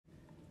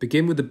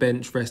Begin with the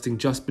bench resting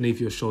just beneath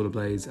your shoulder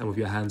blades and with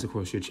your hands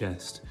across your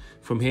chest.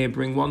 From here,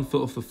 bring one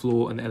foot off the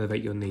floor and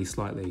elevate your knee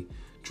slightly.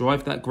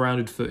 Drive that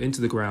grounded foot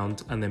into the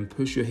ground and then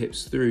push your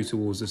hips through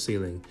towards the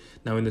ceiling.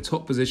 Now in the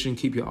top position,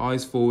 keep your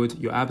eyes forward,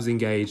 your abs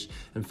engaged,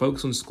 and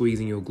focus on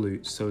squeezing your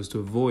glutes so as to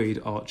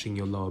avoid arching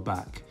your lower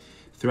back.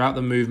 Throughout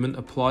the movement,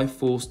 apply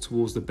force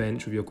towards the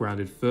bench with your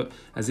grounded foot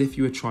as if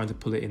you were trying to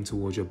pull it in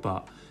towards your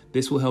butt.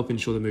 This will help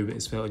ensure the movement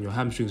is felt in your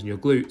hamstrings and your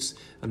glutes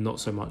and not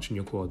so much in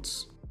your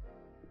quads.